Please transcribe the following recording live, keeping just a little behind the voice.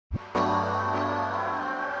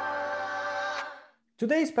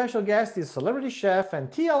Today's special guest is celebrity chef and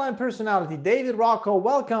TLN personality, David Rocco.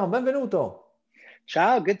 Welcome, benvenuto.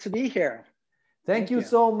 Ciao, good to be here. Thank you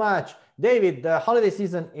so much. David, the holiday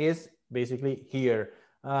season is basically here.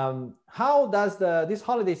 How does this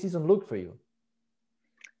holiday season look for you?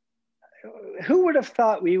 Who would have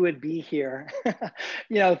thought we would be here,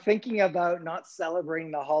 thinking about not celebrating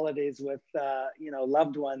the holidays with,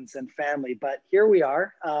 loved ones and family, but here we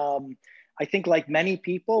are. I think like many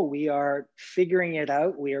people, we are figuring it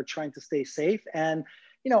out. We are trying to stay safe and,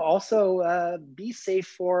 also be safe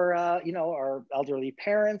for, our elderly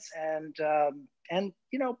parents and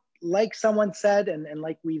like someone said, and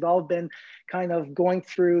like we've all been kind of going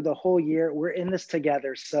through the whole year, we're in this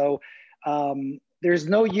together. So, there's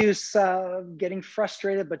no use getting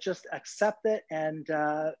frustrated, but just accept it and,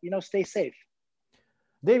 stay safe.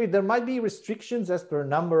 David, there might be restrictions as per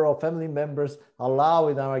number of family members allowed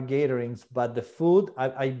in our gatherings, but the food,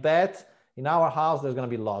 I bet in our house, there's going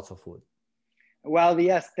to be lots of food. Well,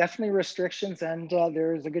 yes, definitely restrictions. And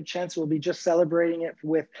there's a good chance we'll be just celebrating it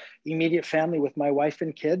with immediate family, with my wife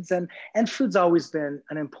and kids. And food's always been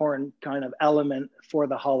an important kind of element for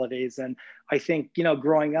the holidays. And I think,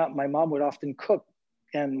 growing up, my mom would often cook,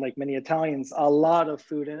 and like many Italians, a lot of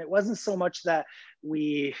food. And it wasn't so much that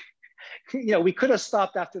we could have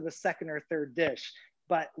stopped after the second or third dish,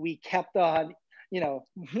 but we kept on,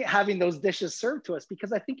 having those dishes served to us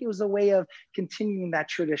because I think it was a way of continuing that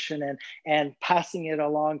tradition and passing it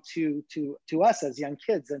along to us as young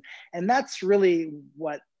kids. And that's really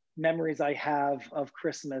what memories I have of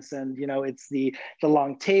Christmas. And, it's the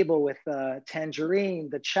long table with tangerine,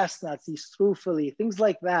 the chestnuts, these struffoli, things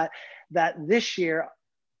like that this year,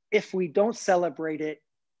 if we don't celebrate it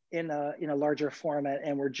in a larger format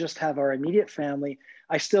and we're just have our immediate family,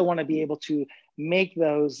 I still want to be able to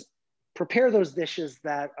prepare those dishes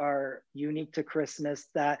that are unique to Christmas,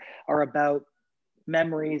 that are about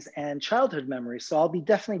memories and childhood memories. So I'll be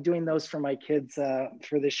definitely doing those for my kids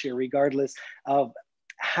for this year, regardless of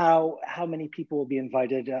how many people will be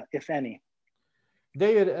invited, if any.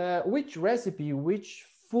 David, which recipe, which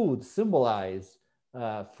food symbolize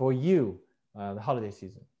for you the holiday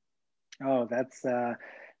season? Oh,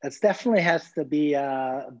 that's definitely has to be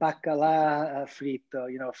baccalà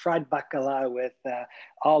frito, fried baccalà with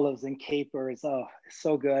olives and capers. Oh,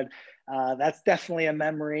 so good. That's definitely a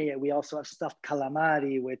memory. We also have stuffed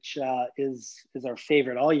calamari, which is our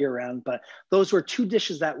favorite all year round. But those were two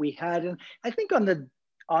dishes that we had. And I think on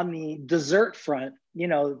the dessert front,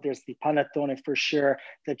 there's the panettone for sure,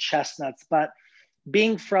 the chestnuts, but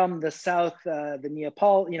being from the South, being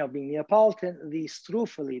Neapolitan, the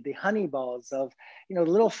struffoli, the honey balls of,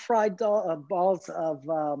 little fried balls of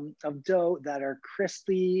dough that are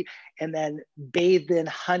crispy and then bathed in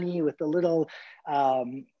honey with a little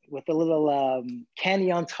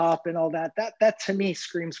candy on top and all that. That to me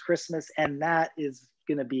screams Christmas, and that is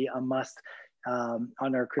going to be a must on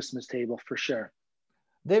our Christmas table for sure.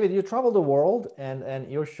 David, you travel the world and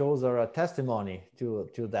your shows are a testimony to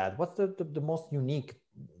that. What's the most unique,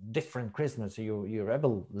 different Christmas you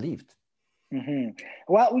ever lived? Mm-hmm.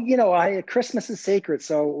 Well, Christmas is sacred.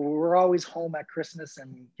 So we're always home at Christmas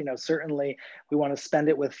and, certainly we want to spend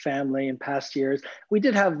it with family. In past years, we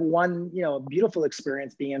did have one, beautiful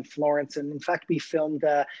experience being in Florence. And in fact, we filmed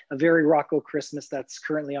a Very Rocco Christmas that's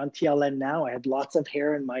currently on TLN now. I had lots of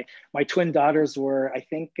hair and my twin daughters were, I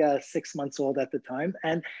think, 6 months old at the time.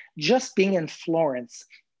 And just being in Florence,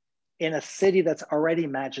 in a city that's already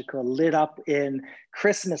magical, lit up in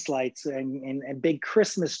Christmas lights and big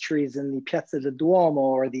Christmas trees in the Piazza del Duomo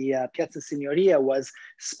or the Piazza Signoria was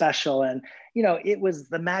special. And, it was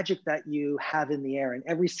the magic that you have in the air, and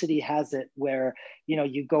every city has it where,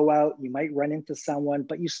 you go out, you might run into someone,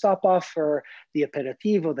 but you stop off for the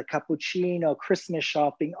aperitivo, the cappuccino, Christmas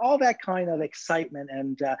shopping, all that kind of excitement.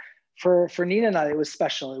 And for Nina and I, it was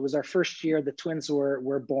special. It was our first year. The twins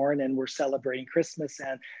were born and we're celebrating Christmas,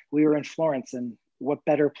 and we were in Florence, and what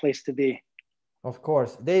better place to be? Of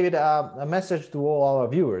course. David, a message to all our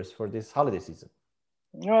viewers for this holiday season.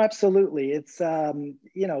 No, absolutely. It's,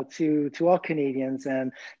 to all Canadians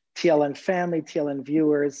and TLN family, TLN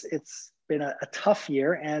viewers, it's been a tough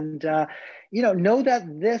year. And, know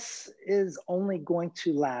that this is only going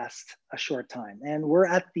to last a short time. And we're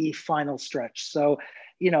at the final stretch. So,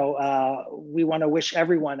 we want to wish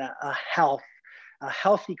everyone a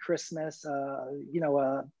healthy Christmas,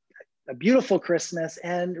 a beautiful Christmas,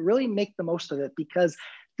 and really make the most of it, because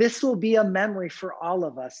this will be a memory for all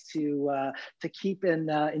of us to keep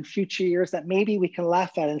in future years, that maybe we can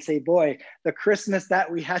laugh at and say, boy, the Christmas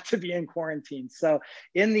that we had to be in quarantine. So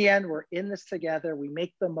in the end, we're in this together. We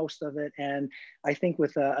make the most of it. And I think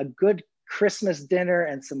with a good Christmas dinner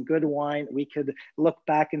and some good wine, we could look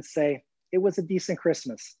back and say, it was a decent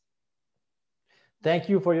Christmas. Thank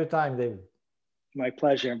you for your time, David. My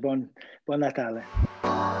pleasure. Buon Natale.